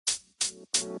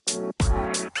All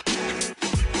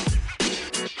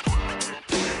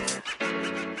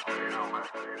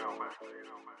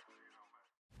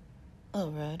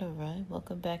right.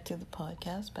 Welcome back to the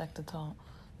podcast. Back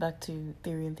to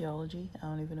Theory and Theology. I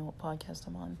don't even know what podcast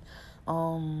I'm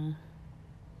on.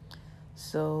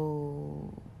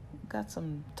 So got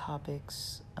some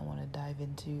topics I want to dive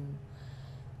into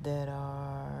that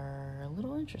are a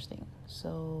little interesting.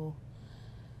 So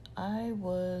I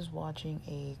was watching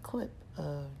a clip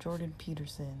of Jordan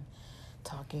Peterson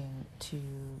talking to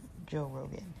Joe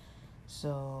Rogan.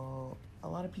 So a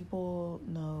lot of people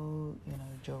know,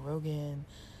 Joe Rogan,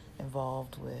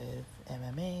 involved with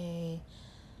MMA,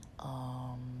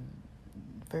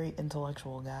 very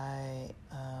intellectual guy,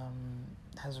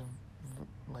 has a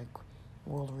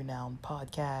world-renowned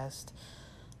podcast,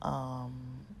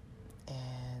 and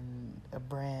a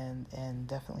brand, and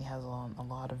definitely has on a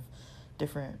lot of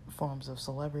different forms of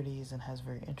celebrities and has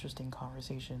very interesting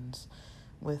conversations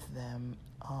with them.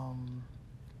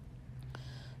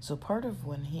 So part of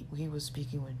when he was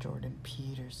speaking with Jordan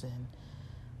Peterson,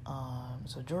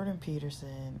 so Jordan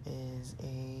Peterson is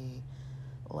a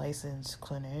licensed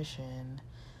clinician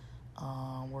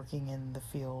working in the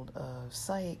field of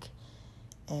psych,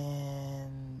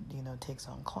 and takes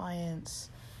on clients,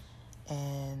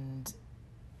 and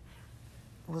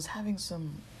was having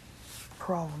some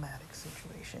problematic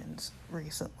situations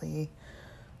recently.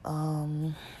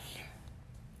 Let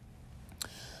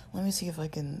me see if I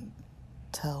can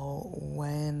tell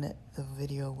when the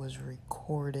video was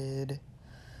recorded,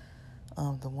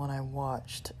 the one I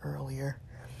watched earlier.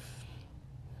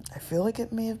 I feel like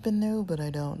it may have been new, but I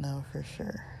don't know for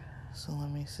sure. So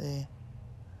let me see.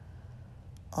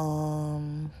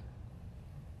 Dang,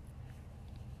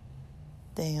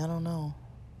 I don't know.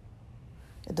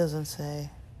 It doesn't say.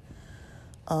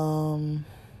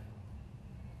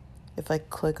 If I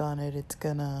click on it, it's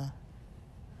gonna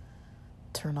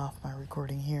turn off my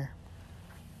recording here.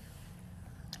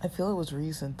 I feel it was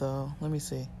recent though. Let me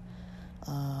see.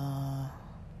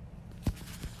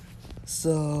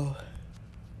 So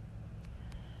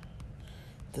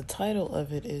the title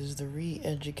of it is The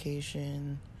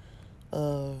Re-Education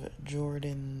of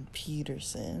Jordan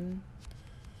Peterson.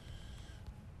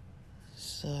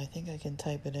 So I think I can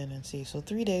type it in and see. So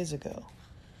 3 days ago.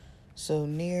 So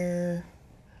near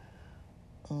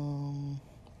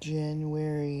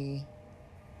January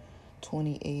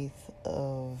 28th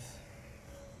of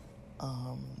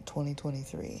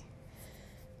 2023.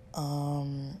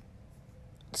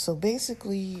 So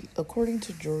basically, according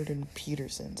to Jordan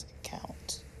Peterson's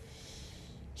account,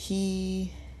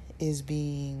 he is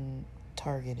being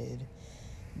targeted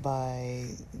by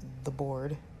the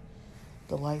board,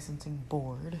 the licensing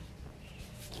board.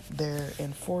 They're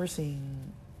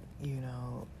enforcing,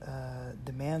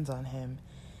 demands on him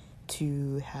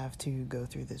to have to go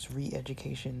through this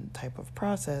re-education type of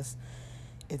process.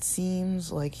 It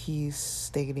seems like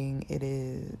he's being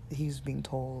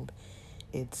told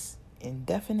it's an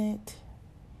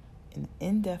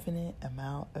indefinite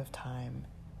amount of time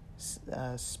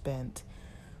spent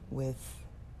with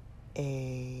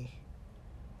a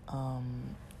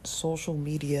social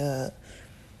media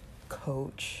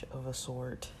coach of a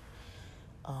sort.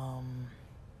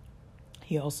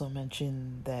 He also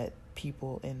mentioned that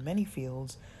people in many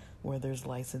fields where there's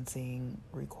licensing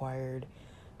required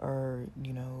are,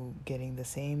 getting the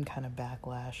same kind of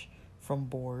backlash from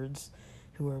boards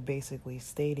who are basically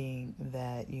stating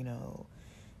that,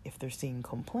 if they're seeing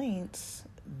complaints,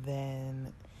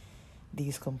 then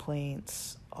these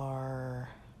complaints are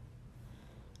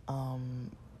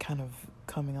kind of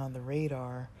coming on the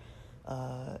radar.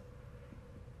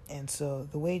 And so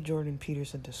the way Jordan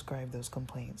Peterson described those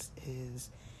complaints is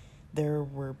there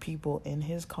were people in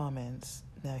his comments.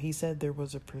 Now, he said there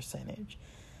was a percentage,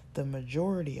 the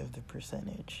majority of the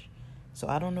percentage. So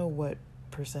I don't know what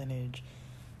percentage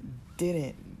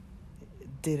didn't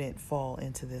fall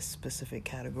into this specific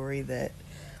category that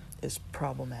is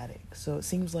problematic. So it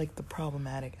seems like the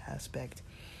problematic aspect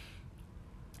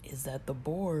is that the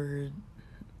board,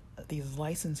 these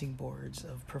licensing boards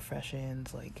of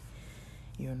professions like,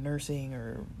 nursing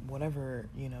or whatever,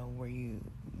 where you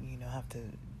have to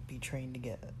be trained to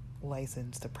get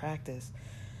licensed to practice,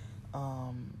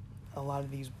 a lot of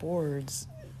these boards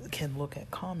can look at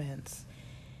comments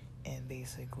and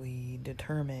basically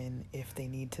determine if they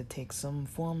need to take some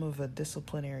form of a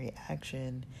disciplinary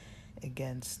action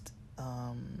against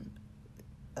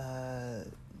the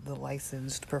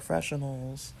licensed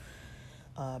professionals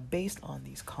based on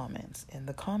these comments. And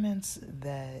the comments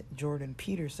that Jordan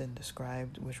Peterson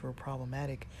described, which were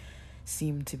problematic,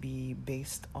 seemed to be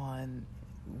based on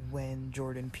when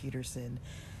Jordan Peterson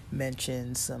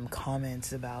mentioned some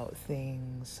comments about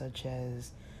things such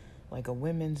as like a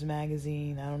women's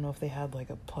magazine. I don't know if they had like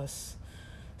a plus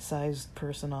sized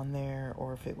person on there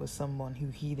or if it was someone who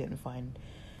he didn't find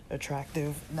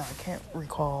attractive. Now, I can't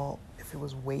recall if it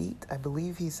was weight. I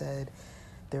believe he said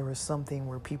there was something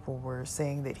where people were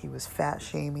saying that he was fat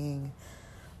shaming.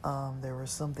 There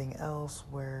was something else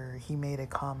where he made a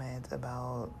comment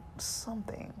about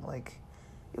something. Like,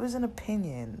 it was an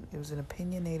opinion. It was an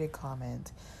opinionated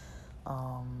comment.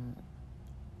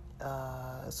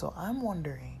 So I'm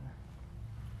wondering,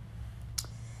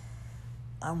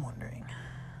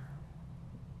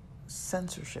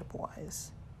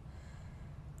 censorship-wise,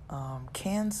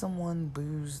 can someone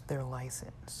lose their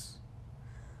license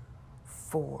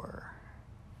for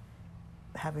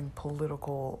having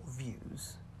political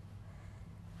views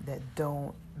that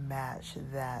don't match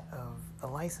that of a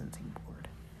licensing board?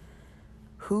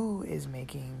 Who is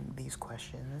making these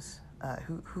questions?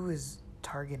 Who is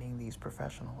targeting these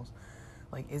professionals?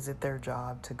 Like, is it their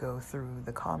job to go through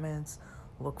the comments,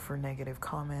 look for negative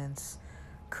comments,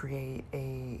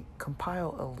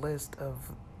 compile a list of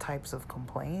types of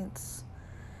complaints?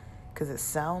 Because it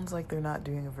sounds like they're not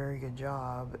doing a very good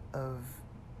job of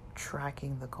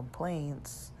tracking the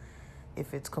complaints.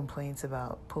 If it's complaints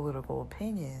about political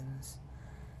opinions,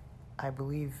 I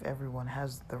believe everyone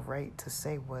has the right to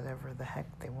say whatever the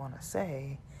heck they want to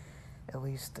say, at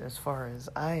least as far as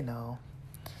I know.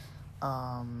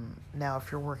 Now,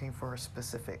 if you're working for a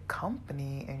specific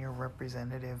company and you're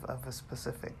representative of a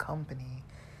specific company,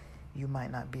 you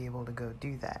might not be able to go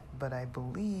do that. But I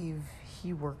believe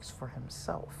he works for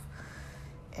himself.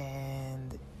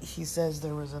 And he says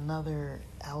there was another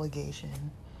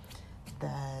allegation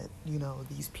that,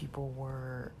 these people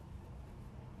were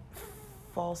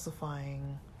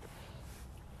falsifying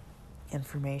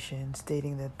information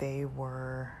stating that they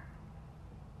were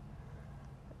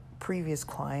previous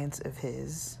clients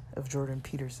of Jordan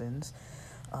Peterson's.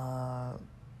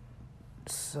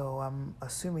 So I'm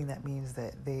assuming that means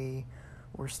that they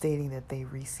were stating that they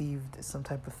received some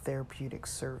type of therapeutic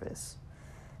service.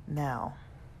 Now,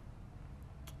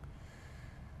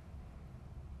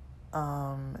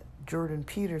 Jordan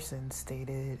Peterson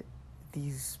stated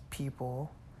these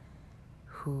people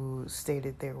who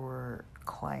stated they were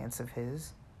clients of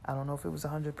his, I don't know if it was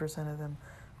 100% of them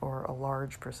or a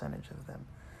large percentage of them.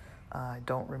 I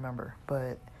don't remember,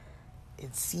 but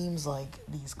it seems like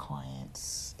these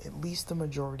clients, at least the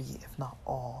majority, if not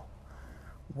all,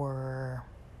 were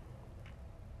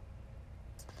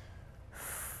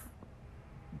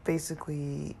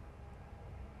basically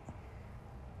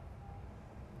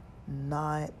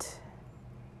not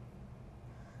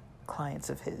clients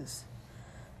of his.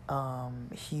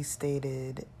 He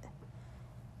stated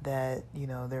that,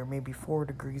 there may be 4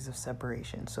 degrees of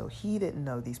separation. So he didn't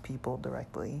know these people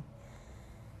directly.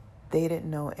 They didn't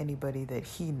know anybody that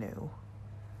he knew.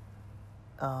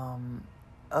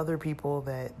 Other people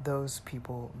that those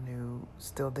people knew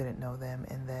still didn't know them.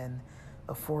 And then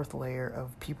a 4th layer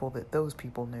of people that those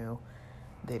people knew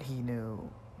that he knew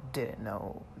didn't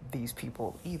know these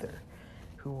people either,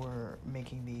 who were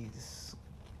making these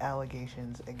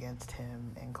allegations against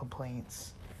him and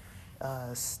complaints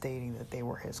stating that they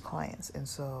were his clients. And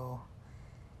so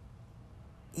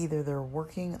either they're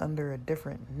working under a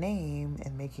different name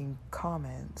and making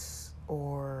comments,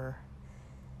 or,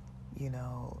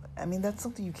 that's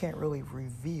something you can't really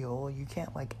reveal. You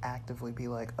can't, actively be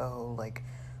like, oh,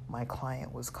 my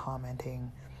client was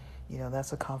commenting.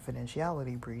 That's a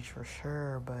confidentiality breach for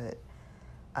sure, but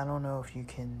I don't know if you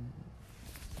can...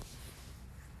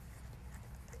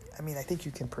 I think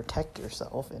you can protect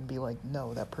yourself and be like,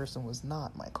 no, that person was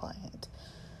not my client.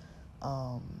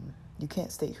 You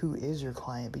can't state who is your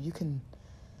client, but you can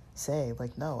say,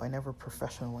 no, I never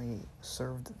professionally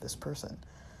served this person.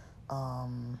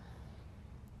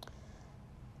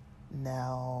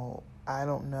 Now, I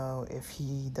don't know if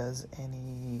he does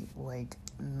any,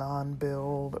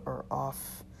 non-billed or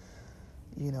off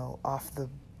the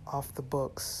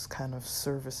books kind of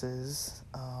services.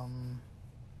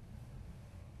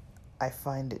 I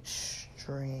find it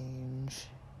strange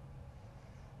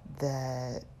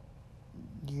that,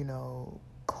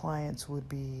 clients would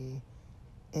be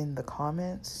in the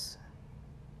comments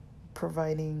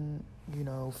providing,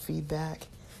 feedback.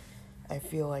 I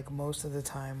feel like most of the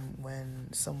time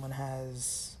when someone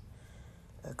has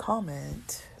a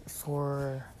comment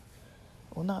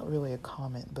not really a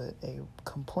comment, but a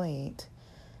complaint,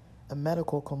 a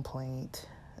medical complaint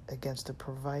against a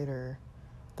provider,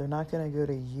 they're not going to go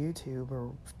to YouTube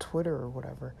or Twitter or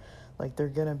whatever. They're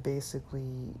going to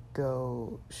basically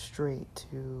go straight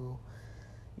to,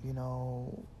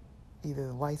 either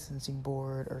the licensing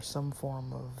board or some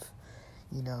form of,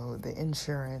 the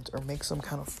insurance, or make some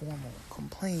kind of formal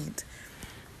complaint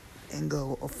and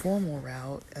go a formal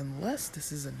route, unless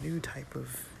this is a new type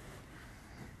of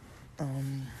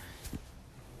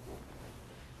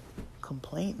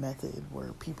complaint method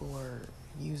where people are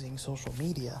using social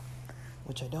media,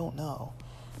 which I don't know.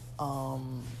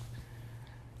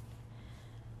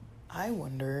 I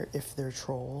wonder if they're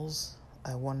trolls.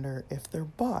 I wonder if they're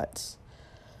bots.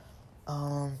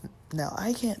 Now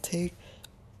I can't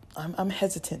I'm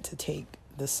hesitant to take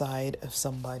the side of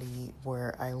somebody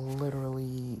where I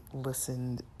literally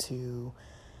listened to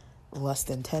less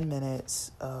than 10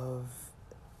 minutes of,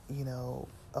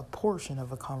 a portion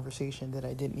of a conversation that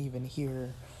I didn't even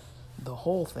hear the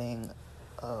whole thing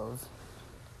of,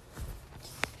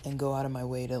 and go out of my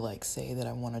way to say that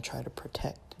I want to try to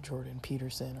protect Jordan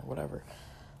Peterson or whatever.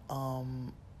 I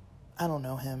don't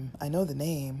know him. I know the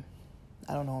name.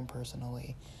 I don't know him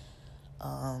personally.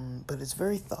 But it's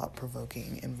very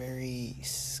thought-provoking and very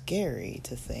scary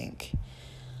to think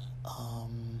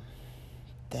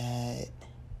that,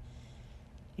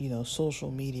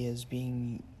 social media is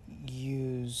being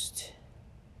used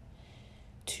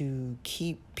to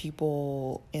keep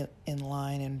people in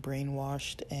line and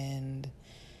brainwashed and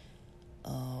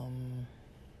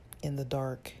in the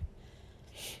dark,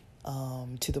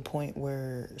 to the point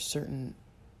where certain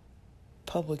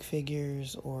public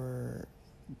figures or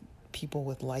people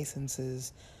with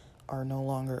licenses are no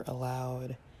longer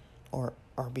allowed, or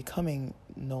are becoming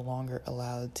no longer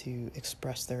allowed to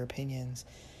express their opinions.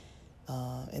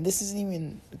 And this isn't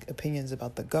even opinions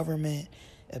about the government,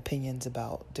 opinions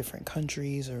about different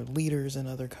countries or leaders in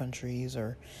other countries,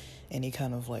 or any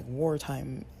kind of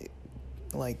wartime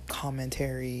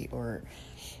commentary or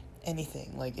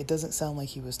anything. It doesn't sound like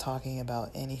he was talking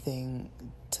about anything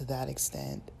to that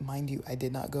extent. Mind you, I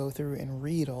did not go through and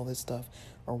read all this stuff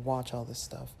or watch all this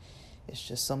stuff. It's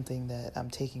just something that I'm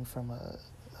taking from a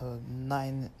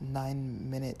 9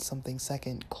 minute something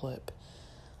second clip.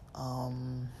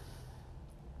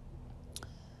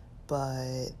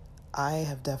 But I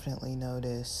have definitely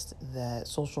noticed that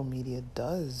social media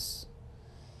does,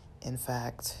 in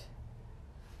fact,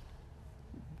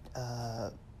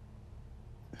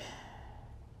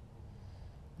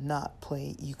 not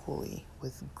play equally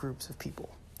with groups of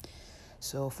people.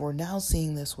 So if we're now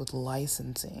seeing this with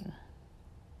licensing,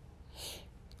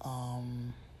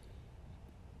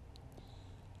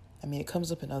 it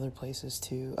comes up in other places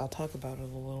too. I'll talk about it a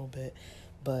little bit,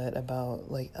 but about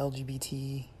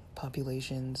LGBT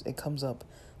populations, it comes up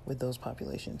with those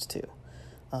populations too.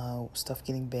 Stuff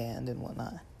getting banned and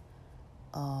whatnot.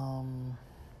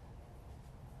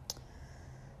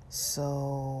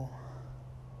 So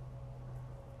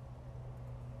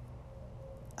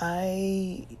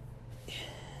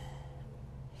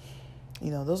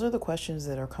those are the questions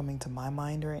that are coming to my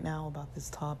mind right now about this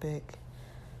topic.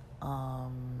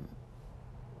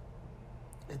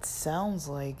 It sounds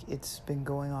like it's been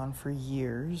going on for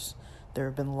years. There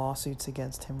have been lawsuits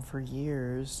against him for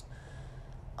years,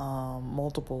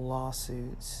 multiple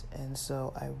lawsuits. And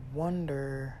so I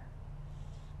wonder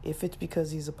if it's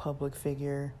because he's a public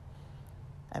figure.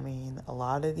 A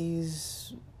lot of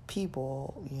these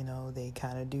people, they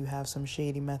kind of do have some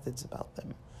shady methods about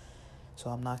them. So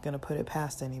I'm not going to put it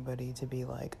past anybody to be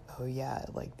like, oh yeah,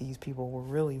 these people were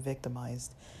really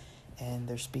victimized and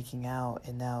they're speaking out,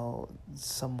 and now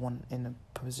someone in a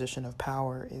position of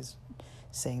power is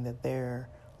saying that they're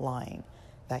lying.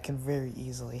 That can very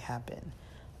easily happen.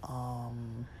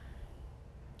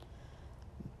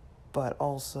 But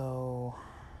also,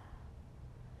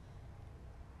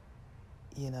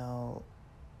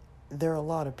 there are a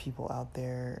lot of people out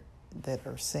there that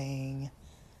are saying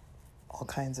all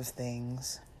kinds of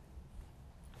things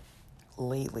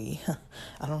lately.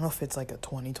 I don't know if it's a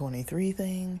 2023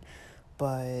 thing,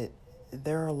 but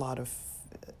there are a lot of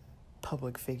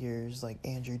public figures like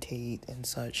Andrew Tate and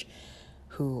such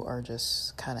who are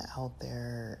just kind of out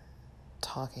there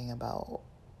talking about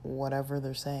whatever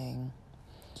they're saying,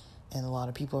 and a lot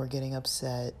of people are getting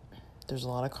upset. There's a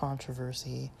lot of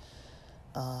controversy.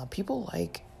 People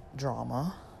like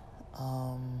drama.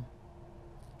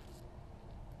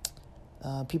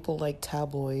 People like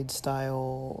tabloid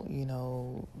style,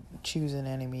 choose an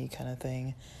enemy kind of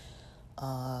thing.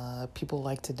 People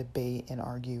like to debate and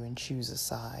argue and choose a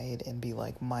side and be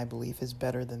like, my belief is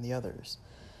better than the others.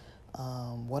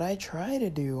 What I try to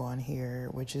do on here,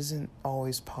 which isn't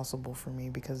always possible for me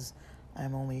because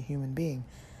I'm only a human being,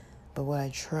 but what I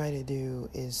try to do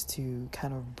is to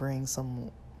kind of bring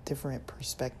some different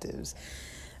perspectives.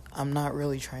 I'm not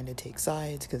really trying to take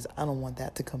sides because I don't want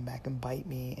that to come back and bite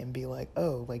me and be like,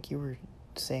 oh, you were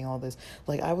saying all this.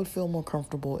 Like, I would feel more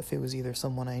comfortable if it was either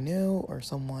someone I knew or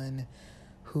someone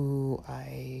who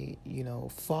I,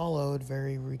 followed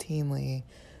very routinely,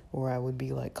 or I would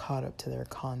be like caught up to their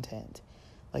content.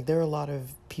 Like, there are a lot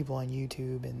of people on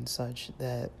YouTube and such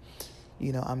that,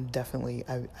 I'm definitely,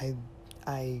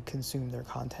 I consume their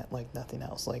content like nothing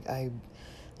else. Like,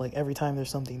 every time there's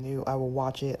something new, I will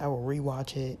watch it, I will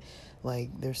rewatch it. Like,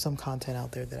 there's some content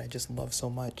out there that I just love so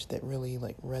much that really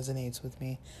like resonates with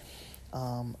me.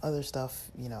 Other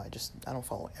stuff, I don't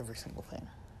follow every single thing.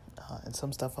 And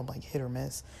some stuff I'm like hit or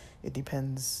miss. It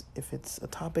depends if it's a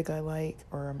topic I like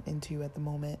or I'm into at the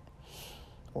moment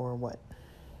or what.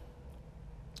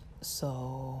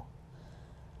 So,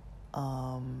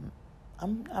 I'm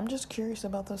just curious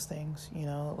about those things,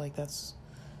 like that's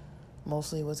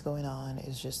mostly what's going on,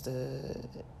 is just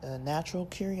a natural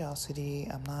curiosity.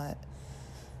 I'm not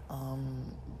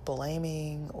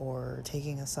blaming or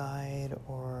taking a side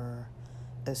or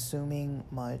assuming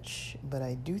much, but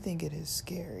I do think it is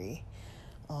scary.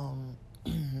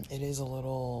 It is a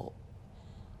little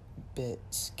bit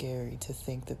scary to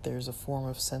think that there's a form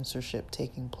of censorship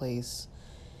taking place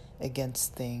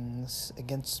against things,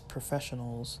 against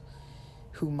professionals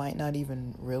who might not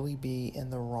even really be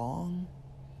in the wrong,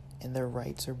 and their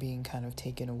rights are being kind of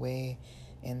taken away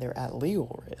and they're at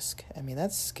legal risk. I mean,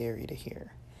 that's scary to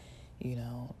hear,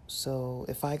 So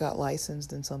if I got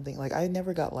licensed in something, like I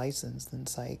never got licensed in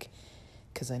psych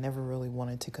because I never really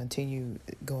wanted to continue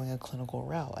going a clinical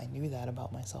route. I knew that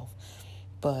about myself.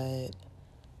 But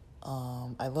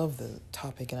I love the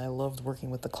topic and I loved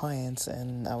working with the clients,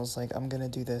 and I was like, I'm going to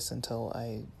do this until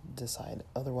I decide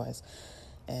otherwise.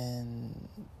 And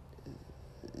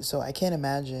so I can't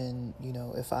imagine,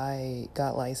 if I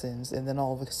got licensed and then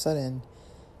all of a sudden,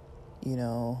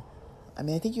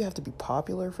 I think you have to be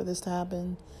popular for this to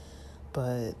happen.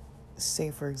 But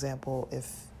say, for example,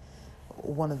 if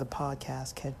one of the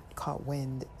podcasts caught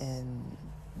wind and,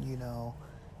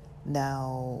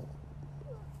 now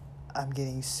I'm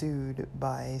getting sued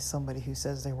by somebody who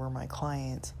says they were my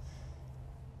client,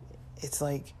 it's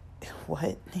like,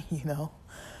 what?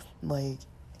 Like,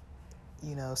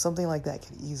 something like that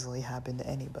could easily happen to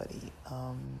anybody.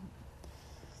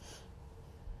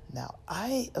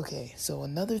 So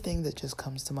another thing that just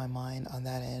comes to my mind on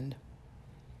that end,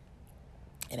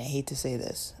 and I hate to say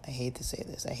it,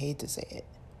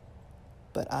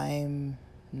 but I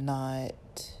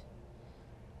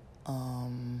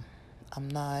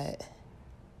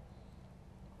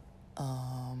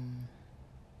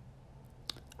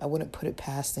wouldn't put it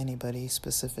past anybody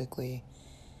specifically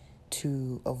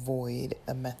to avoid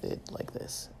a method like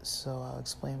this. So I'll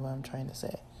explain what I'm trying to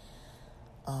say.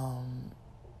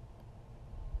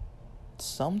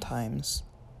 Sometimes,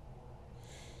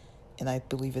 and I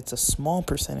believe it's a small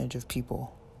percentage of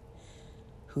people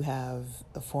who have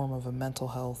a form of a mental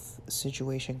health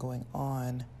situation going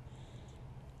on,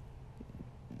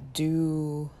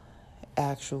 do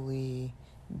actually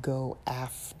go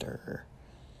after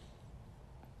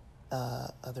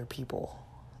other people.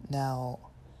 Now,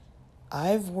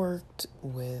 I've worked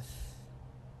with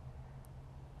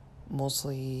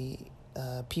mostly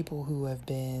people who have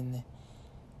been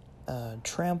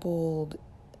trampled.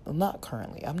 Not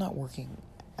currently. I'm not working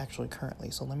actually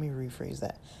currently, so let me rephrase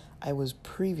that. I was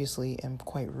previously and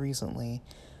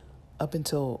up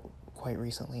until quite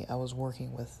recently, I was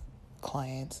working with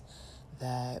clients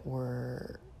that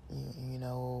were,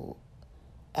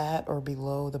 at or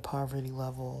below the poverty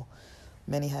level.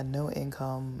 Many had no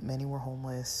income, many were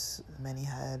homeless, many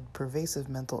had pervasive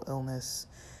mental illness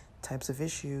types of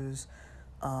issues,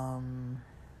 a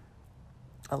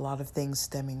lot of things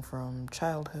stemming from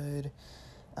childhood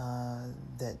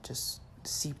that just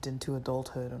seeped into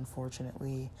adulthood,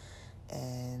 unfortunately.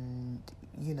 And,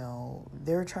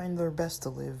 they were trying their best to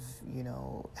live,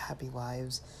 happy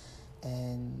lives,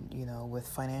 and, with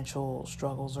financial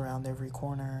struggles around every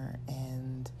corner,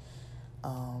 and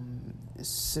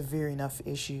severe enough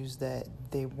issues that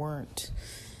they weren't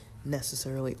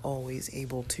necessarily always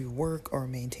able to work or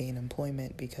maintain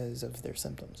employment because of their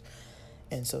symptoms.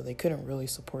 And so they couldn't really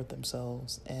support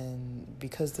themselves. And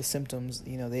because the symptoms,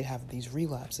 they'd have these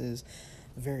relapses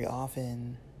very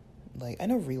often. Like, I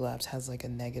know relapse has like a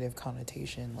negative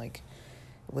connotation, like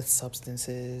with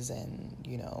substances, and,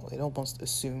 it almost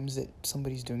assumes that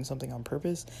somebody's doing something on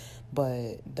purpose,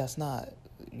 but that's not,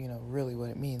 really what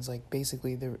it means. Like,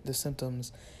 basically the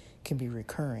symptoms can be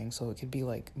recurring. So it could be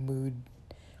like mood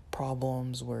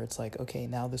problems where it's like, okay,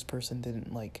 now this person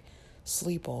didn't like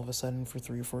sleep all of a sudden for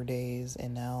 3 or 4 days,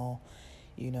 and now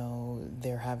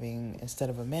they're having, instead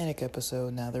of a manic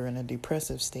episode, now they're in a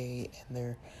depressive state, and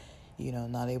they're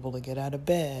not able to get out of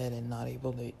bed and not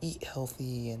able to eat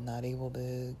healthy and not able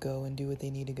to go and do what they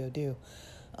need to go do,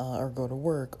 or go to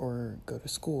work or go to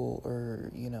school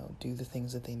or, do the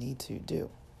things that they need to do.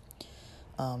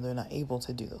 They're not able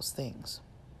to do those things.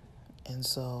 And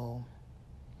so,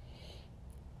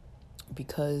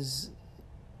 because,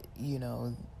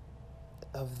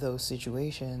 of those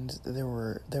situations, there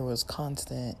was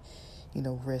constant,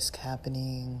 risk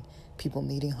happening, people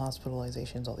needing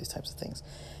hospitalizations, all these types of things.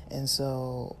 And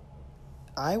so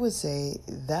I would say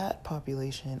that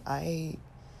population, I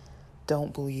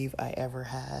don't believe I ever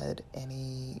had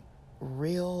any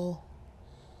real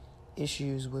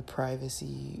issues with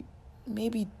privacy.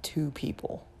 Maybe 2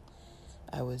 people,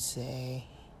 I would say.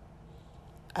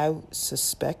 I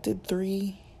suspected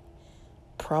 3,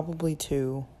 probably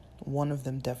 2. One of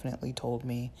them definitely told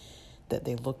me that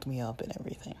they looked me up and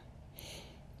everything.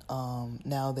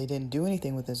 Now, they didn't do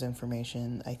anything with this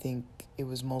information. I think it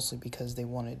was mostly because they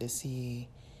wanted to see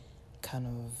kind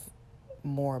of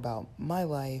more about my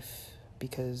life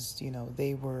because,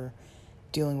 they were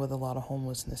dealing with a lot of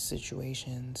homelessness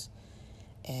situations.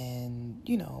 And,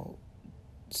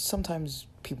 sometimes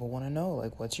people want to know,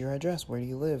 like, what's your address? Where do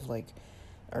you live? Like,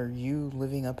 are you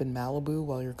living up in Malibu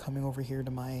while you're coming over here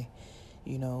to my,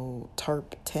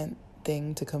 tarp tent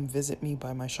thing to come visit me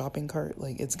by my shopping cart?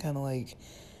 Like, it's kind of like,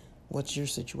 what's your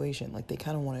situation? Like, they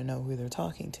kind of want to know who they're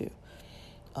talking to,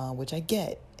 which I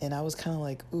get. And I was kind of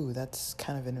like, ooh, that's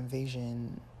kind of an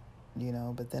invasion,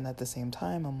 but then at the same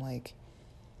time, I'm like,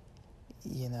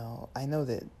 I know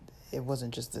that it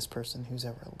wasn't just this person who's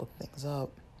ever looked things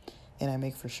up. And I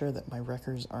make for sure that my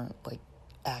records aren't, like,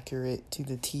 accurate to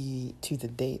the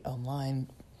date online.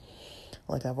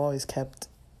 Like, I've always kept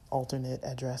alternate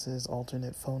addresses,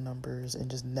 alternate phone numbers,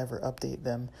 and just never update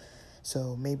them.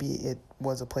 So maybe it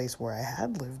was a place where I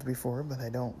had lived before, but I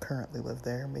don't currently live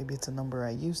there. Maybe it's a number I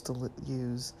used to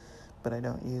use, but I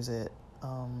don't use it.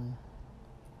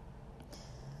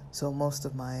 So most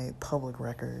of my public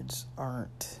records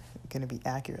aren't going to be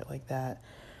accurate like that.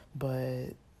 But,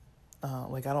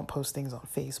 I don't post things on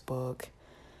Facebook.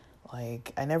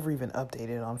 Like, I never even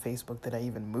updated on Facebook that I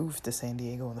even moved to San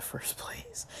Diego in the first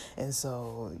place. And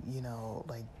so,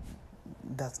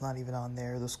 that's not even on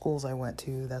there. The schools I went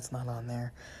to, that's not on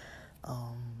there.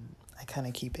 I kind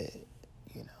of keep it,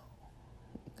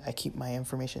 I keep my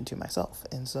information to myself.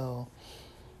 And so,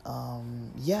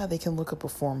 they can look up a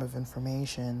form of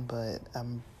information, but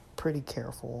I'm pretty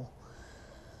careful.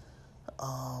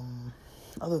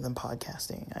 Other than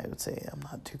podcasting, I would say I'm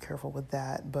not too careful with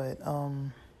that. But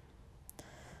I'm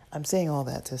saying all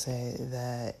that to say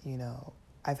that,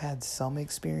 I've had some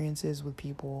experiences with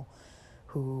people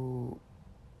who,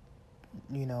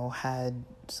 had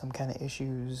some kind of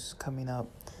issues coming up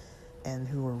and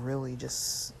who were really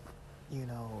just,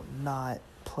 not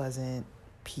pleasant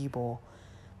people.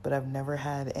 But I've never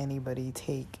had anybody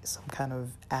take some kind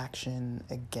of action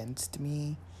against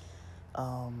me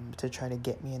to try to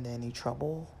get me into any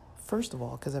trouble. First of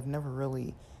all, because I've never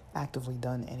really actively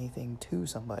done anything to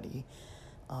somebody.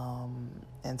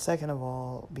 And second of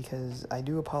all, because I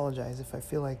do apologize if I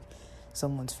feel like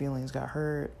someone's feelings got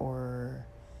hurt or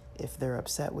if they're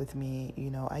upset with me.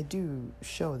 I do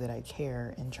show that I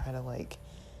care and try to, like,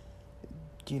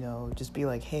 just be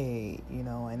like, hey,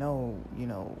 I know,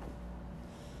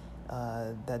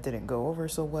 that didn't go over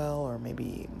so well, or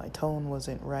maybe my tone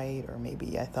wasn't right, or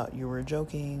maybe I thought you were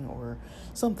joking or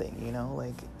something,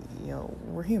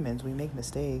 we're humans, we make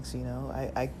mistakes,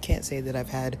 I can't say that I've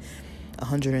had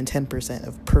 110%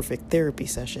 of perfect therapy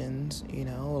sessions,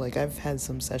 like I've had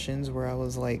some sessions where I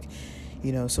was like,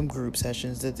 some group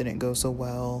sessions that didn't go so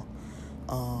well,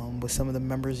 with some of the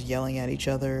members yelling at each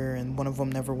other and one of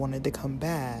them never wanted to come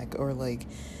back, or like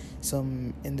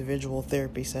some individual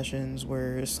therapy sessions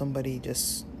where somebody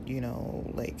just,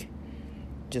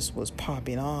 just was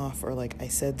popping off, or like I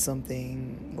said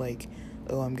something like,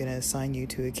 oh, I'm going to assign you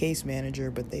to a case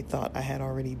manager, but they thought I had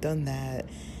already done that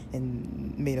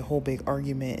and made a whole big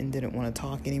argument and didn't want to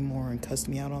talk anymore and cussed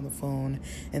me out on the phone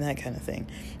and that kind of thing.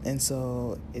 And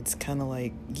so it's kind of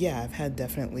like, yeah, I've had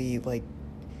definitely like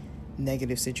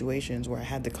negative situations where I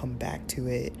had to come back to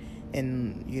it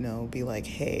and, be like,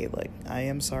 hey, like, I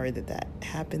am sorry that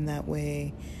happened that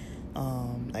way.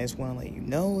 I just want to let you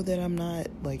know that I'm not,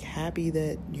 like, happy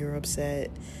that you're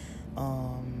upset.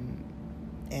 And,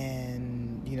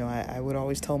 I would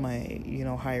always tell my,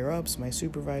 higher-ups, my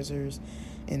supervisors,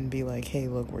 and be like, hey,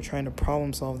 look, we're trying to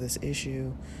problem solve this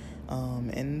issue.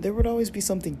 And there would always be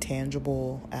something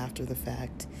tangible after the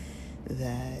fact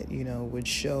that, would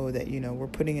show that, we're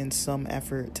putting in some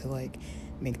effort to, like,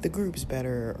 make the groups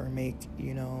better or make,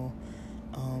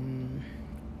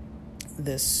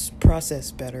 this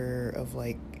process better of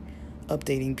like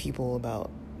updating people about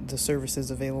the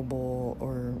services available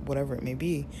or whatever it may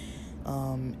be,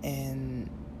 and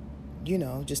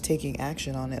just taking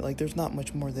action on it. Like, there's not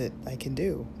much more that I can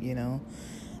do,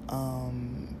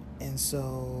 and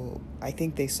so I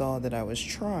think they saw that I was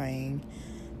trying,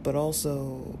 but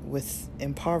also with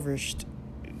impoverished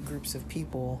groups of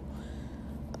people,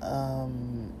 I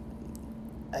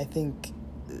think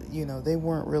they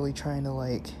weren't really trying to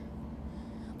like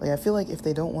I feel like if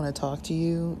they don't want to talk to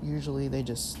you, usually they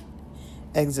just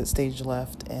exit stage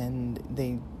left, and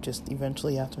they just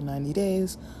eventually, after 90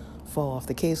 days, fall off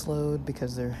the caseload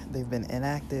because they've been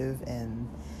inactive, and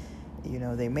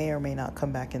they may or may not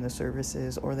come back in the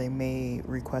services, or they may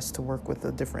request to work with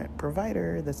a different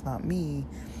provider that's not me.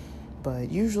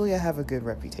 But usually I have a good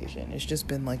reputation. It's just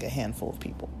been like a handful of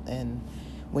people. And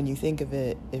when you think of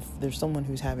it, if there's someone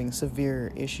who's having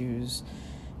severe issues,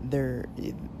 there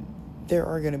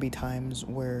are going to be times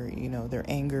where, their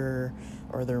anger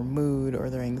or their mood or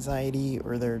their anxiety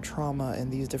or their trauma and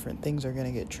these different things are going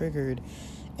to get triggered,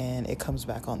 and it comes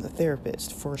back on the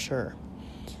therapist for sure.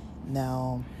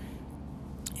 Now,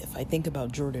 if I think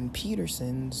about Jordan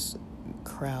Peterson's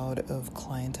crowd of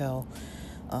clientele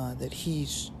that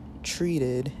he's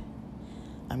treated,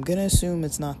 I'm going to assume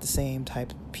it's not the same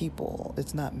type of people.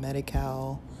 It's not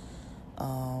Medi-Cal.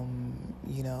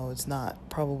 It's not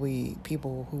probably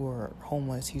people who are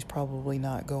homeless. He's probably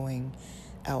not going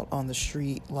out on the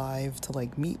street live to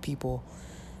like meet people.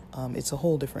 It's a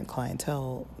whole different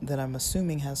clientele that I'm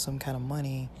assuming has some kind of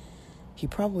money. He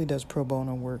probably does pro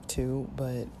bono work too,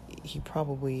 but he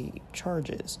probably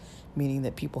charges, meaning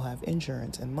that people have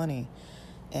insurance and money.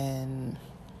 And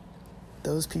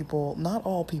those people, not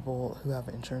all people who have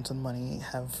insurance and money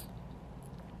have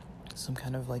some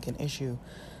kind of like an issue.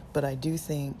 But I do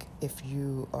think if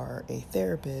you are a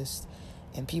therapist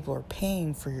and people are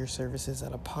paying for your services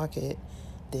out of pocket,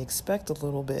 they expect a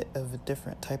little bit of a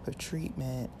different type of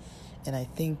treatment. And I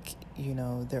think,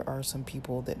 there are some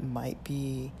people that might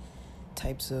be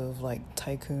types of like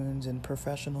tycoons and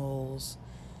professionals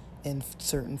in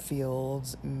certain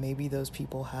fields. Maybe those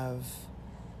people have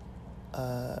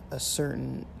a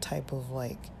certain type of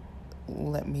like,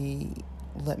 let me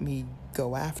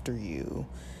go after you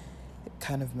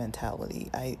kind of mentality.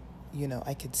 I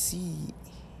could see,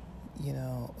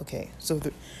 okay, so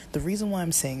the reason why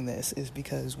I'm saying this is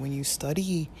because when you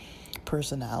study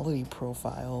personality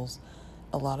profiles,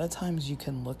 a lot of times you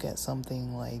can look at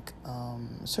something like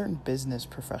certain business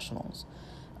professionals,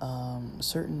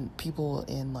 certain people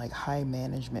in like high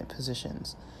management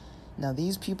positions. Now,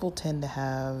 these people tend to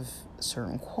have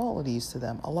certain qualities to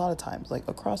them a lot of times, like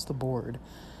across the board.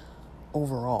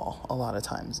 Overall, a lot of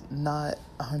times, not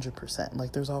 100%.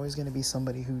 Like, there's always going to be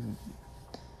somebody who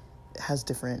has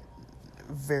different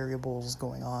variables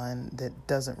going on that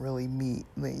doesn't really meet,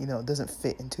 doesn't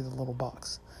fit into the little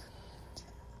box.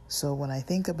 So when I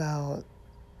think about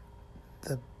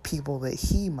the people that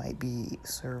he might be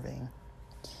serving,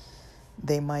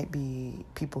 they might be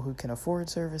people who can afford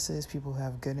services, people who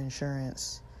have good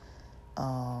insurance.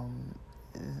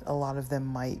 A lot of them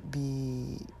might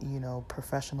be,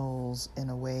 professionals in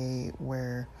a way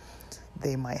where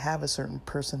they might have a certain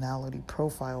personality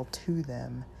profile to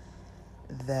them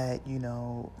that,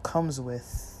 comes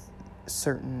with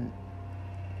certain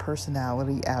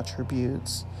personality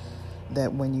attributes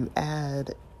that when you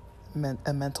add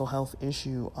a mental health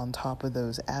issue on top of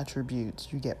those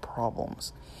attributes, you get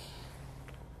problems.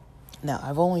 Now,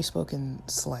 I've only spoken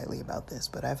slightly about this,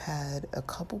 but I've had a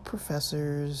couple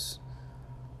professors,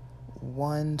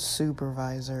 one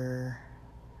supervisor,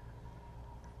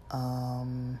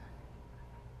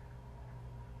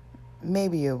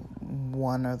 maybe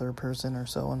one other person or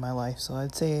so in my life. So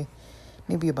I'd say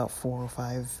maybe about 4 or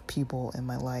 5 people in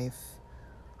my life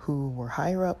who were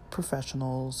higher up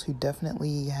professionals who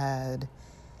definitely had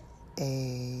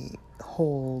a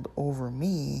hold over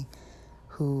me,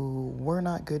 who were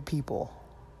not good people.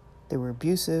 They were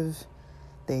abusive.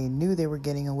 They knew they were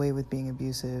getting away with being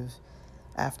abusive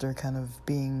after kind of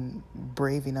being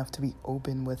brave enough to be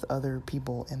open with other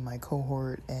people in my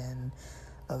cohort and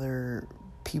other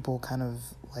people kind of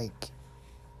like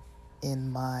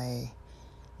in my,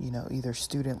 either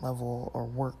student level or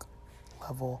work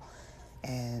level,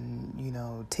 and,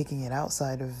 taking it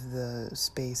outside of the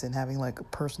space and having like a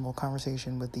personal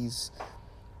conversation with these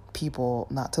people,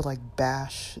 not to like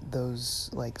bash those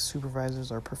like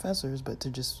supervisors or professors, but to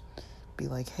just be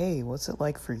like, hey, what's it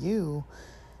like for you?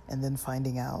 And then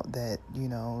finding out that,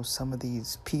 some of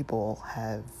these people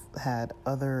have had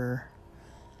other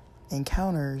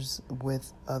encounters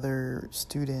with other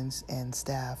students and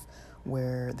staff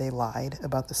where they lied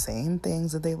about the same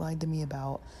things that they lied to me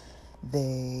about.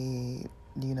 They,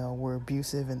 were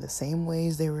abusive in the same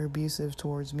ways they were abusive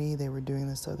towards me. They were doing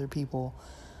this to other people.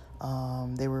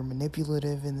 They were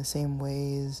manipulative in the same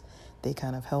ways. They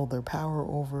kind of held their power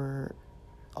over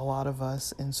a lot of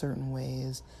us in certain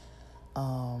ways.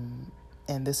 And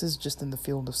this is just in the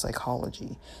field of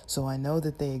psychology. So I know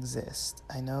that they exist.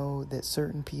 I know that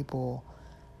certain people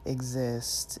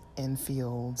exist in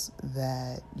fields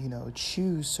that,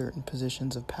 choose certain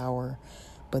positions of power,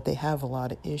 but they have a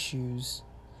lot of issues.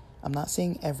 I'm not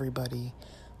saying everybody,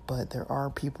 but there are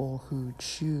people who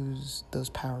choose those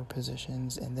power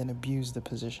positions and then abuse the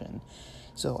position.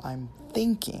 So I'm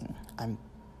thinking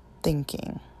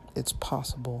it's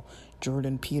possible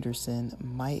Jordan Peterson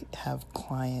might have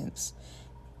clients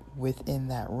within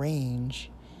that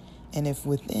range. And if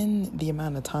within the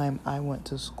amount of time I went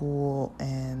to school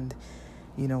and,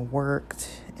 worked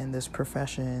in this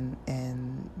profession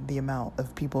and the amount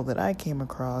of people that I came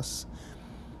across,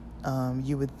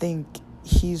 you would think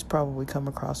he's probably come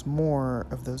across more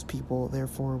of those people,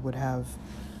 therefore would have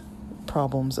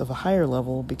problems of a higher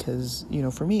level, because,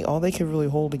 for me, all they could really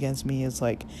hold against me is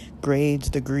like grades,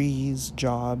 degrees,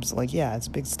 jobs. Like, yeah, it's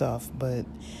big stuff, but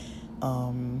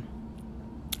I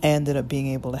ended up being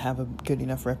able to have a good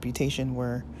enough reputation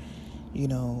where,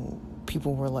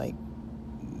 people were like,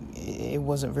 it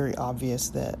wasn't very obvious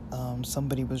that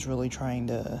somebody was really trying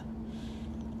to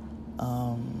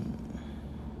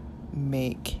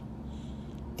make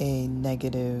a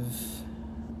negative,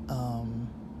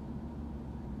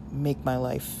 make my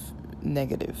life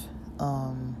negative.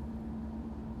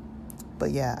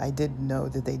 But yeah, I did know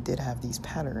that they did have these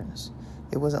patterns.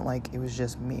 It wasn't like it was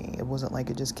just me. It wasn't like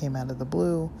it just came out of the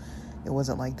blue. It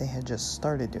wasn't like they had just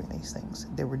started doing these things.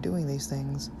 They were doing these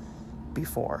things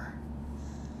before.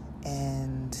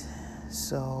 And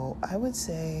so I would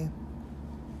say,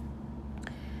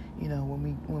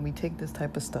 when we take this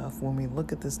type of stuff, when we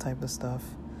look at this type of stuff,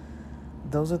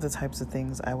 those are the types of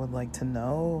things I would like to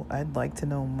know. I'd like to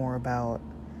know more about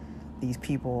these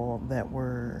people that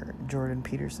were Jordan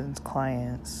Peterson's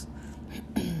clients.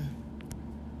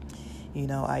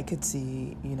 I could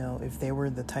see, if they were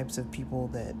the types of people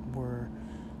that were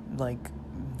like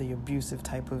the abusive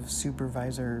type of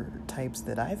supervisor types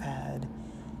that I've had,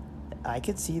 I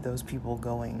could see those people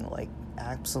going like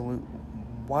absolute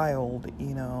wild,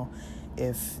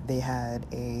 if they had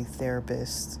a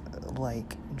therapist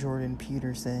like Jordan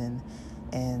Peterson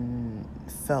and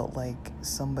felt like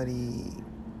somebody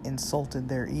insulted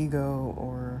their ego,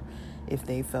 or if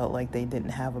they felt like they didn't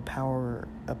have a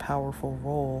powerful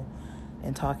role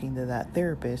in talking to that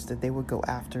therapist, that they would go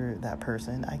after that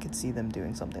person. I could see them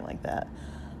doing something like that,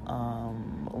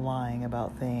 lying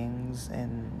about things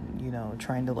and,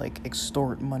 trying to like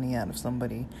extort money out of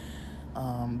somebody.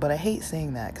 But I hate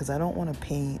saying that because I don't want to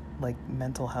paint like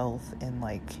mental health and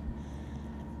like,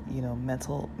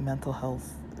 mental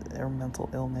health or mental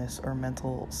illness or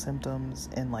mental symptoms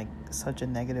in like such a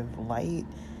negative light,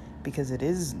 because it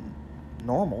is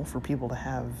normal for people to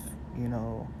have,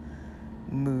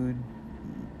 mood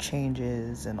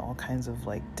changes and all kinds of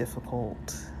like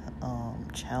difficult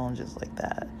challenges like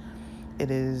that. It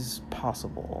is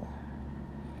possible.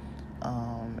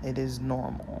 It is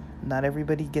normal. Not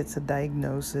everybody gets a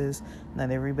diagnosis. Not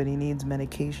everybody needs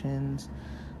medications.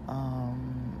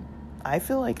 I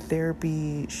feel like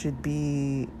therapy should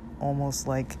be almost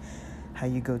like how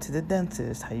you go to the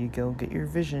dentist, how you go get your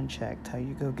vision checked, how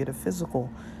you go get a physical,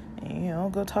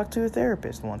 and, go talk to a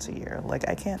therapist once a year. Like,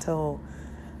 I can't tell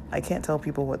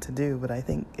people what to do, but I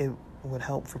think it would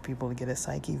help for people to get a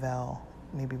psych eval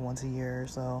maybe once a year or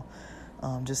so,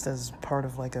 just as part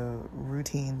of like a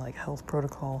routine like health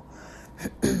protocol.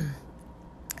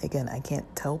 Again, I can't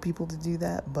tell people to do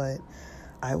that, but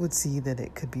I would see that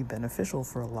it could be beneficial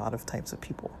for a lot of types of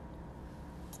people.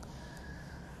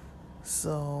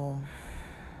 So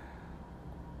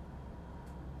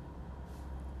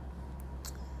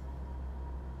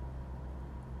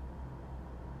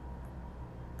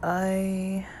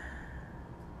I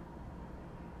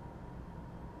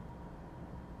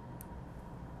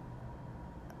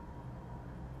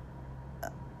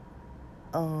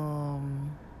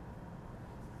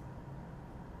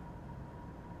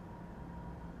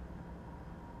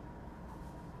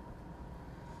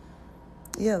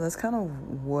yeah, that's kind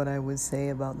of what I would say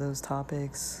about those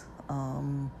topics.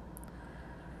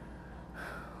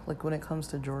 Like when it comes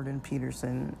to Jordan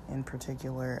Peterson in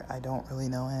particular, I don't really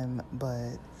know him,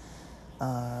 but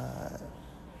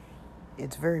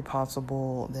it's very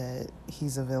possible that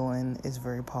he's a villain. It's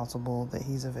very possible that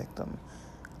he's a victim.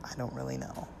 I don't really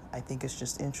know. I think it's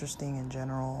just interesting in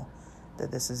general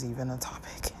that this is even a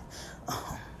topic.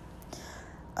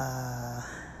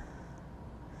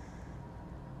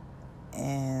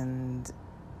 And,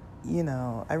 you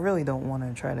know, I really don't want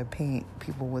to try to paint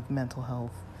people with mental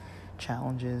health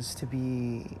challenges to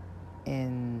be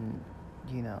in,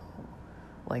 you know,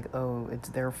 like, oh, it's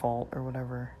their fault or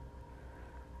whatever.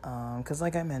 Because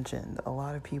like I mentioned, a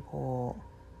lot of people,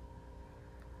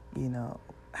 you know,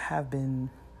 have been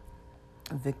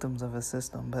victims of a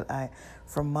system. But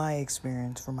from my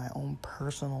experience, from my own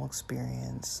personal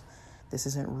experience, this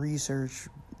isn't research,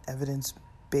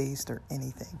 evidence-based or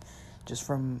anything. Just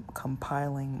from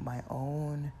compiling my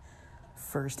own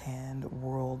firsthand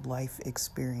world life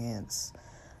experience,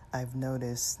 I've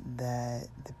noticed that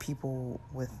the people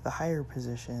with the higher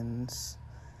positions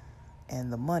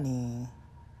and the money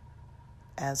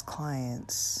as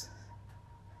clients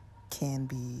can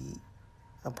be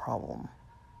a problem.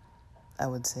 I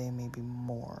would say maybe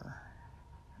more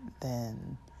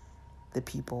than the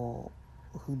people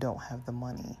who don't have the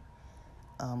money.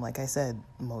 Like I said,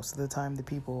 most of the time the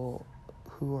people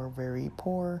who are very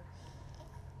poor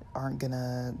aren't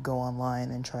gonna go online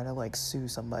and try to like sue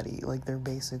somebody. Like they're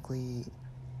basically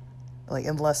like,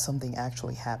 unless something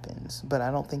actually happens. But I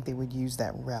don't think they would use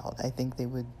that route. I think they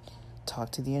would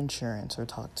talk to the insurance or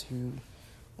talk to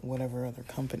whatever other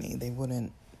company. They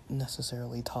wouldn't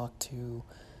necessarily talk to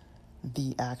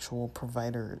the actual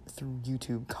provider through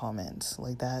YouTube comments.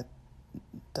 Like that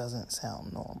doesn't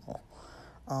sound normal.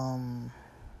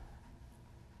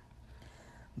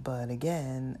 But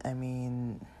again, I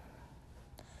mean,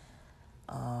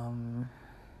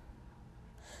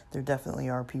 there definitely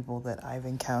are people that I've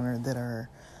encountered that are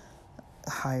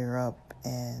higher up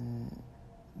and,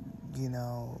 you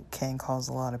know, can cause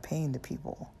a lot of pain to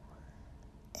people.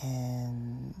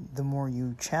 And the more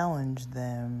you challenge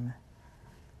them,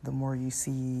 the more you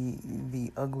see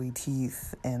the ugly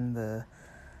teeth and the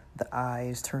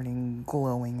eyes turning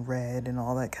glowing red and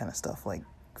all that kind of stuff, like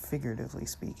figuratively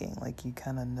speaking. Like you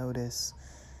kind of notice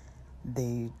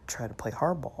they try to play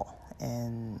hardball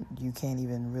and you can't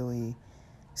even really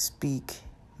speak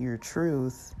your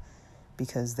truth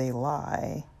because they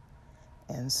lie.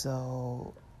 And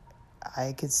so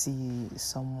I could see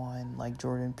someone like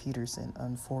Jordan Peterson,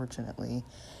 unfortunately,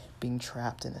 being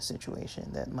trapped in a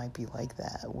situation that might be like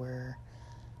that, where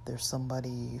there's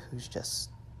somebody who's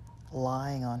just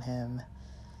lying on him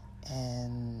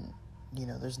and, you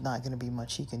know, there's not going to be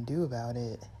much he can do about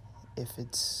it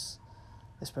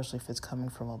especially if it's coming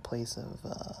from a place of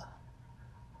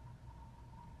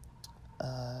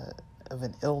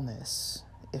an illness.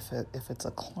 If it's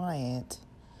a client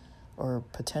or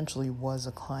potentially was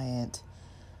a client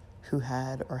who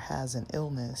had or has an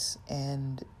illness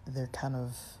and they're kind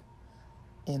of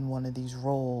in one of these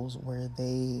roles where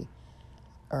they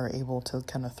are able to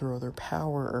kind of throw their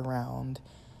power around,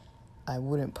 I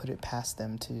wouldn't put it past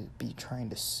them to be trying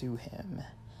to sue him.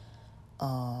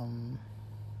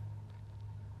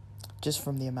 Just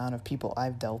from the amount of people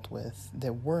I've dealt with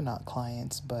that were not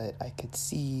clients, but I could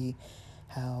see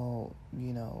how,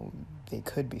 you know, they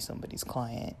could be somebody's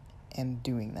client and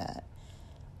doing that.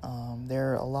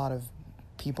 There are a lot of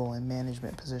people in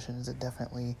management positions that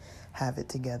definitely have it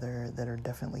together, that are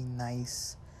definitely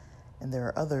nice, and there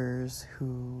are others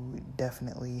who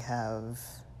definitely have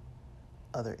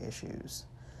other issues,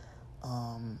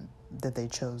 that they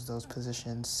chose those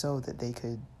positions so that they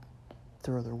could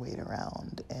throw their weight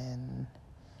around and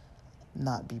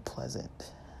not be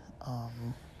pleasant.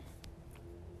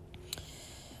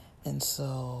 And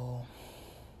so,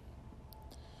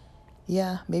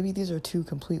 yeah, maybe these are two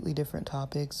completely different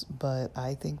topics, but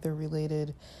I think they're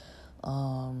related,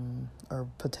 or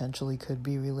potentially could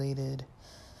be related.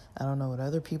 I don't know what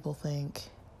other people think.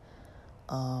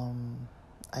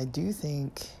 I do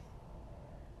think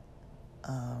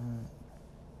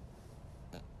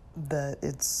that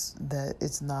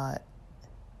it's not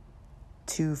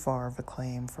too far of a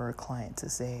claim for a client to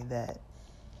say that,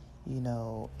 you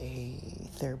know, a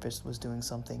therapist was doing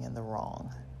something in the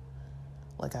wrong.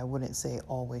 Like, I wouldn't say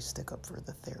always stick up for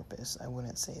the therapist. I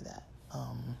wouldn't say that.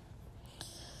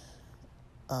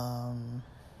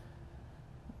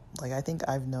 Like, I think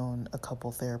I've known a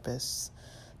couple therapists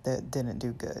that didn't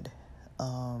do good.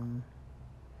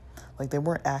 Like, they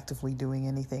weren't actively doing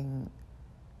anything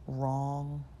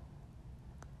wrong.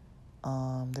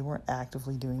 They weren't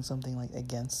actively doing something, like,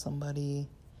 against somebody.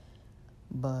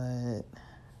 But,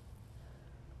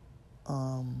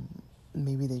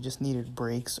 maybe they just needed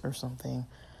breaks or something.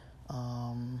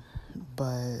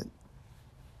 But,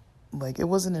 like, it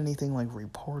wasn't anything, like,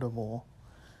 reportable.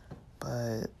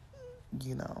 But,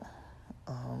 you know,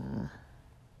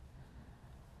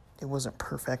 it wasn't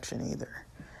perfection either.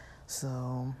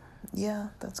 So, yeah,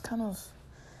 that's kind of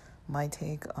my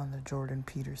take on the Jordan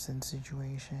Peterson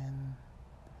situation.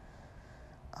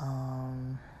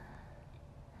 I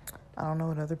don't know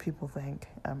what other people think.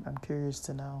 I'm curious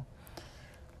to know.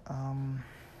 I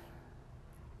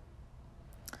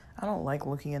don't like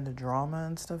looking into drama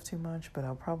and stuff too much, but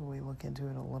I'll probably look into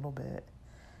it a little bit.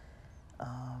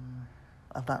 I'm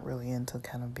not really into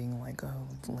kind of being like, oh,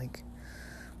 like,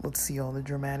 let's see all the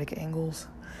dramatic angles.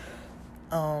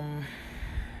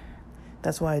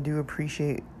 That's why I do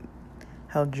appreciate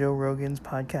how Joe Rogan's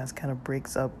podcast kind of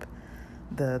breaks up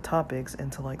the topics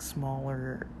into like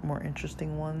smaller, more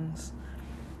interesting ones.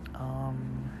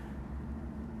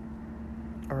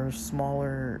 Or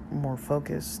smaller, more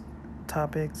focused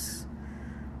topics.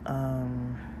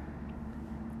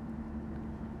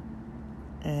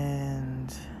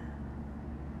 And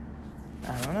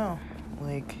I don't know,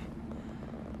 like,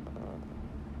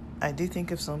 I do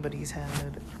think if somebody's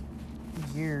had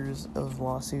years of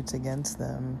lawsuits against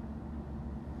them,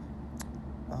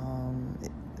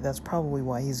 that's probably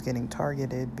why he's getting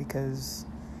targeted, because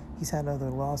he's had other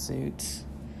lawsuits.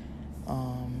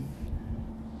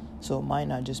 So it might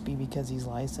not just be because he's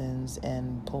licensed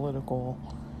and political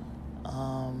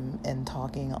and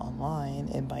talking online.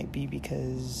 It might be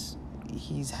because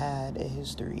he's had a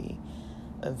history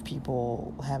of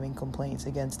people having complaints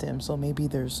against him. So maybe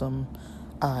there's some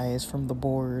eyes from the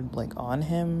board like on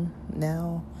him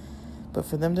now. But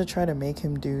for them to try to make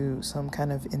him do some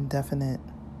kind of indefinite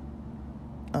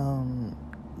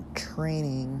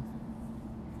training,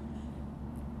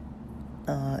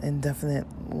 indefinite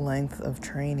length of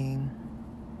training,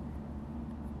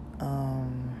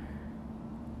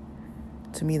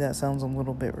 to me that sounds a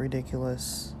little bit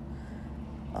ridiculous,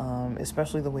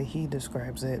 especially the way he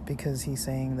describes it, because he's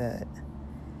saying that,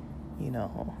 you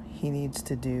know, he needs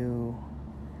to do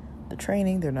the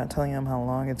training. They're not telling him how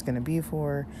long it's going to be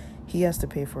for. He has to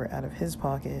pay for it out of his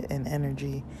pocket and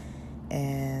energy,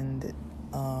 and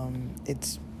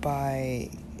it's by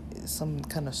some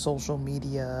kind of social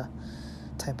media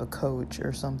type of coach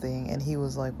or something. And he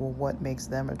was like, well, what makes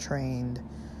them a trained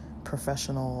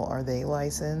professional? Are they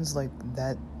licensed? Like,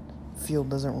 that field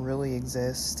doesn't really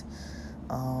exist.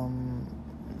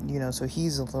 You know, so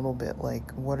he's a little bit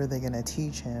like, what are they going to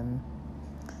teach him?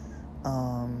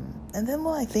 And then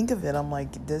when I think of it, I'm like,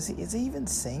 is he even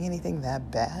saying anything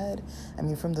that bad? I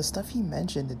mean, from the stuff he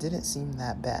mentioned, it didn't seem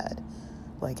that bad.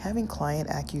 Like, having client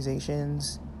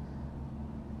accusations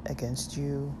against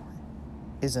you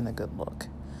isn't a good look.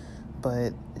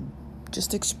 But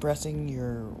just expressing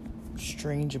your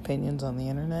strange opinions on the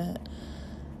internet,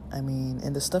 I mean,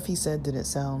 and the stuff he said didn't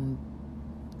sound,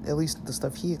 at least the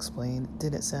stuff he explained,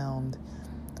 didn't sound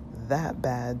that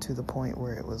bad to the point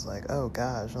where it was like, oh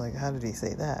gosh, like, how did he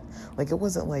say that? Like, it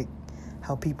wasn't like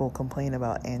how people complain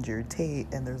about Andrew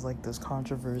Tate, and there's like this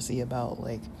controversy about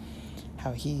like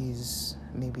how he's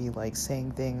maybe like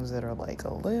saying things that are like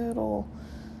a little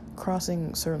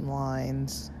crossing certain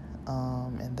lines,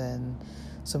 and then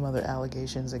some other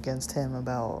allegations against him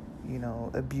about, you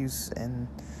know, abuse and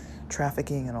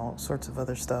trafficking and all sorts of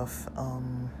other stuff.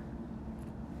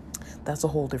 That's a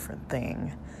whole different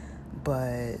thing.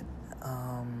 But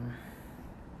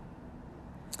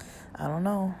I don't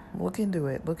know. Look into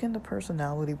it. Look into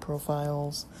personality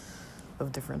profiles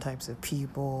of different types of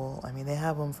people. I mean, they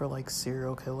have them for like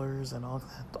serial killers and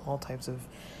all types of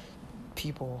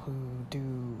people who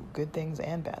do good things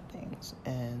and bad things.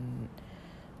 And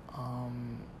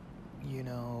you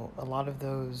know, a lot of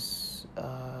those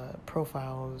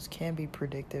profiles can be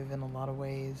predictive in a lot of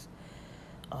ways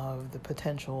of the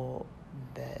potential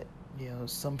that, you know,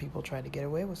 some people try to get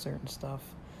away with certain stuff,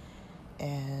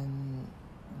 and,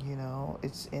 you know,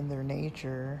 it's in their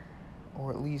nature,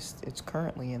 or at least it's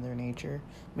currently in their nature.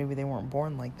 Maybe they weren't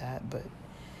born like that, but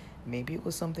maybe it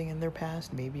was something in their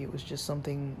past. Maybe it was just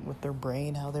something with their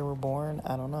brain, how they were born.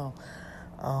 I don't know.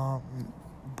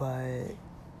 But,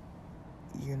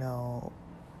 you know,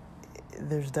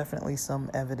 there's definitely some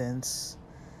evidence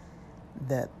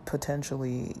that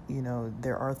potentially, you know,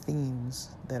 there are themes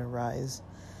that arise.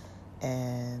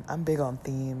 And I'm big on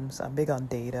themes. I'm big on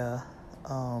data.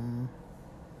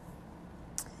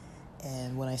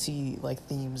 And when I see like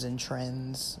themes and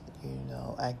trends, you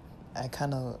know, I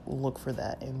kind of look for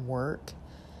that in work.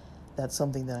 That's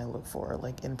something that I look for.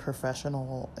 Like in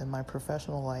my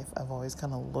professional life, I've always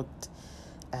kind of looked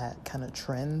at kind of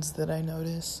trends that I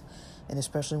notice. And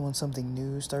especially when something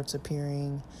new starts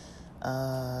appearing,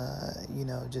 you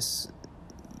know, just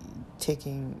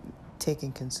taking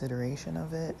consideration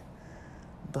of it.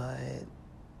 But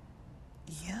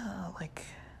yeah, like,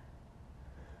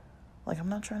 Like, I'm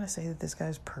not trying to say that this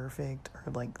guy's perfect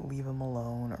or, like, leave him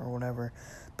alone or whatever,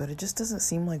 but it just doesn't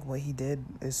seem like what he did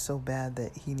is so bad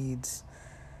that he needs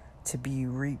to be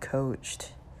recoached.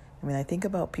 I mean, I think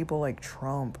about people like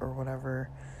Trump or whatever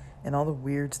and all the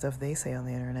weird stuff they say on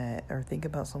the internet, or think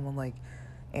about someone like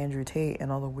Andrew Tate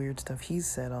and all the weird stuff he's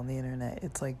said on the internet.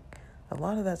 It's like a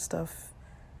lot of that stuff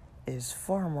is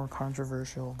far more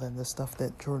controversial than the stuff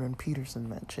that Jordan Peterson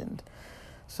mentioned.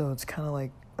 So it's kind of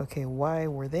like, okay, why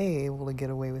were they able to get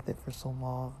away with it for so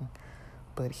long,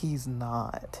 but he's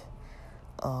not?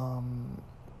 And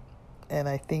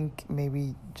I think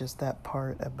maybe just that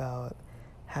part about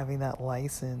having that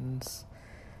license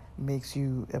makes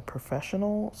you a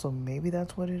professional. So maybe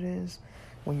that's what it is.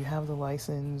 When you have the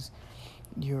license,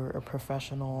 you're a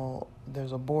professional.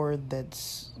 There's a board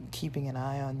that's keeping an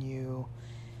eye on you,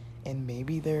 and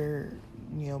maybe they're,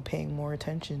 paying more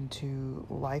attention to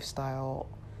lifestyle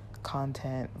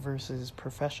content versus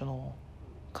professional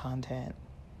content.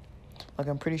 Like,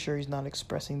 I'm pretty sure he's not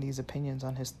expressing these opinions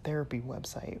on his therapy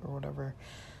website or whatever.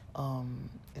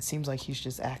 It seems like he's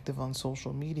just active on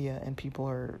social media and people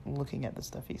are looking at the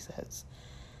stuff he says.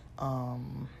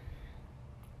 But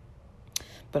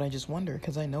I just wonder,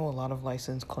 because I know a lot of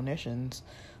licensed clinicians.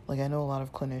 Like, I know a lot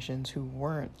of clinicians who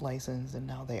weren't licensed and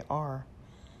now they are.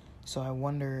 So I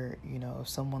wonder, if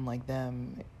someone like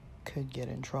them could get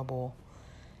in trouble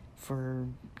for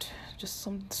just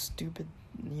some stupid,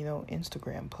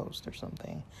 Instagram post or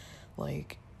something.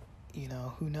 Like,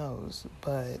 who knows?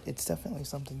 But it's definitely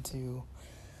something to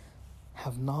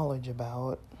have knowledge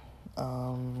about.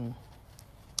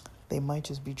 They might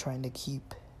just be trying to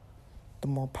keep the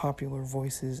more popular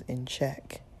voices in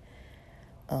check.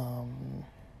 And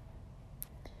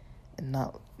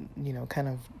not, kind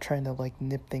of trying to, like,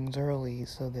 nip things early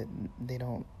so that they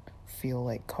don't feel,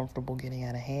 like, comfortable getting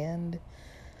out of hand.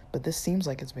 But this seems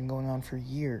like it's been going on for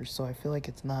years, so I feel like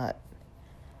it's not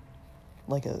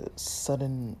like a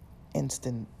sudden,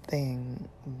 instant thing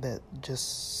that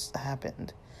just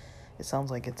happened. It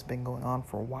sounds like it's been going on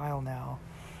for a while now,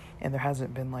 and there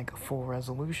hasn't been, like, a full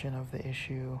resolution of the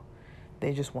issue.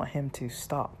 They just want him to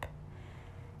stop.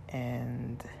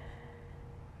 And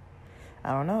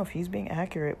I don't know if he's being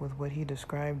accurate with what he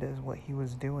described as what he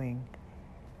was doing.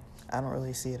 I don't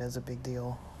really see it as a big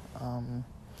deal.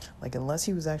 Like, unless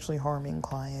he was actually harming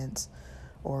clients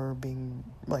or being,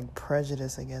 like,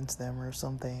 prejudiced against them or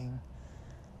something,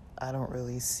 I don't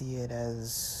really see it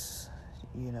as,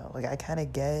 like, I kind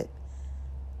of get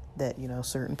that,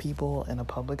 certain people in a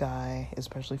public eye,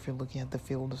 especially if you're looking at the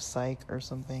field of psych or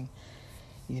something,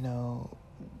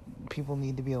 people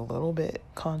need to be a little bit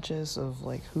conscious of,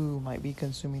 like, who might be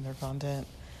consuming their content.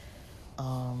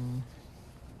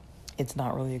 It's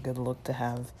not really a good look to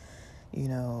have,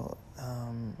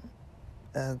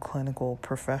 a clinical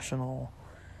professional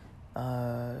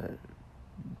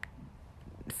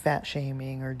fat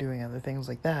shaming or doing other things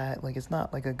like that. Like, it's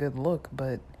not, like, a good look.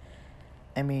 But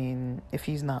I mean, if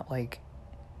he's not, like,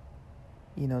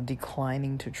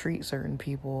 declining to treat certain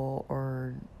people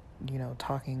or,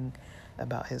 talking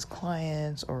about his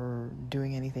clients or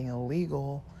doing anything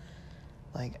illegal,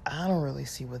 like, I don't really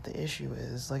see what the issue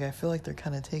is. Like, I feel like they're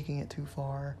kind of taking it too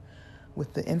far.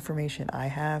 With the information I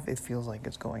have, it feels like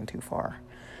it's going too far.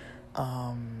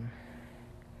 And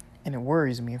it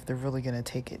worries me if they're really going to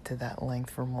take it to that length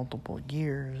for multiple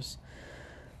years.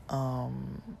 I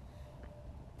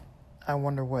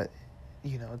wonder what,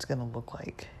 it's going to look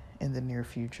like in the near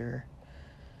future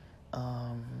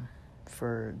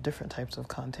for different types of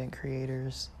content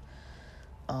creators.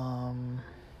 And,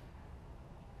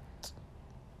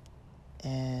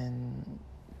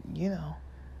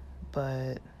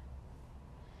 but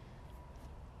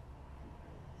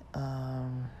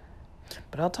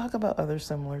I'll talk about other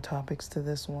similar topics to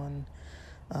this one.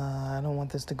 I don't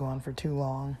want this to go on for too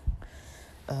long.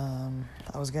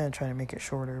 I was going to try to make it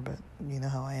shorter, but you know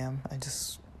how I am. I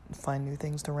just find new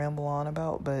things to ramble on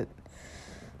about, but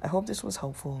I hope this was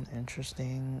helpful and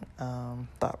interesting,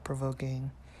 thought-provoking.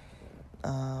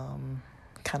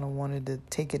 Kind of wanted to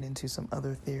take it into some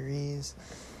other theories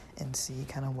and see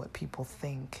kind of what people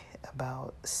think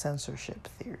about censorship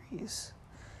theories.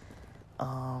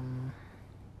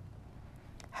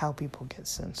 How people get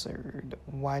censored.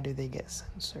 Why do they get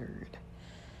censored?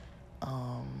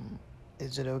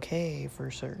 Is it okay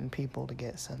for certain people to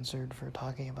get censored for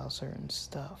talking about certain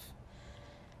stuff?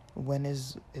 When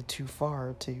is it too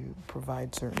far to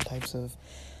provide certain types of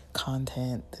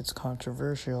content that's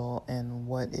controversial, and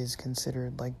what is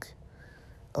considered, like,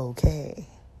 okay?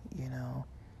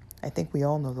 I think we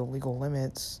all know the legal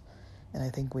limits, and I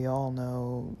think we all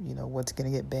know, what's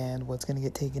going to get banned, what's going to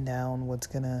get taken down, what's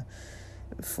going to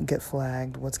get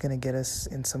flagged, what's going to get us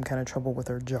in some kind of trouble with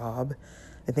our job.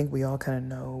 I think we all kind of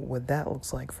know what that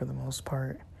looks like for the most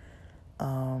part.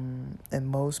 And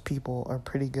most people are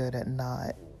pretty good at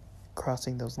not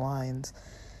crossing those lines,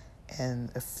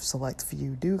 and a select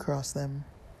few do cross them,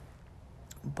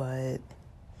 but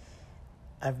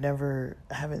I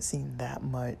haven't seen that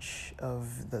much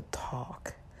of the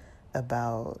talk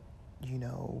about,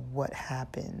 what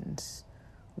happens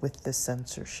with the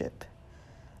censorship.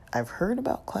 I've heard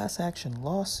about class action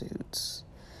lawsuits,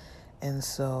 and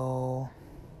so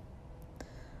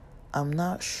I'm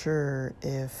not sure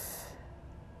if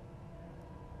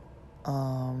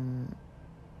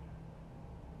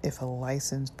a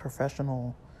licensed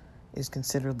professional is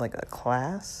considered like a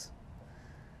class.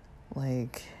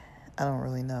 Like, I don't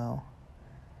really know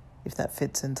if that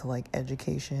fits into like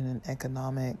education and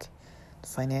economic,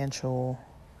 financial,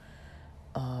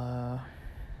 because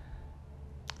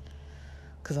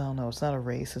I don't know, it's not a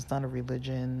race, it's not a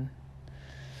religion,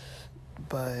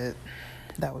 but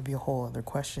that would be a whole other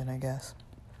question, I guess.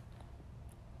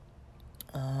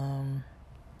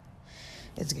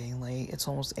 It's getting late. It's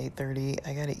almost 8:30.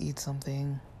 I gotta eat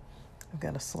something. I've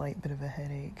got a slight bit of a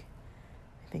headache.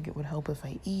 I think it would help if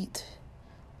I eat,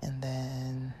 and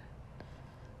then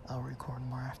I'll record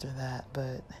more after that,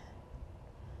 but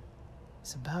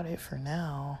it's about it for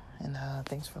now, and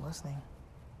thanks for listening.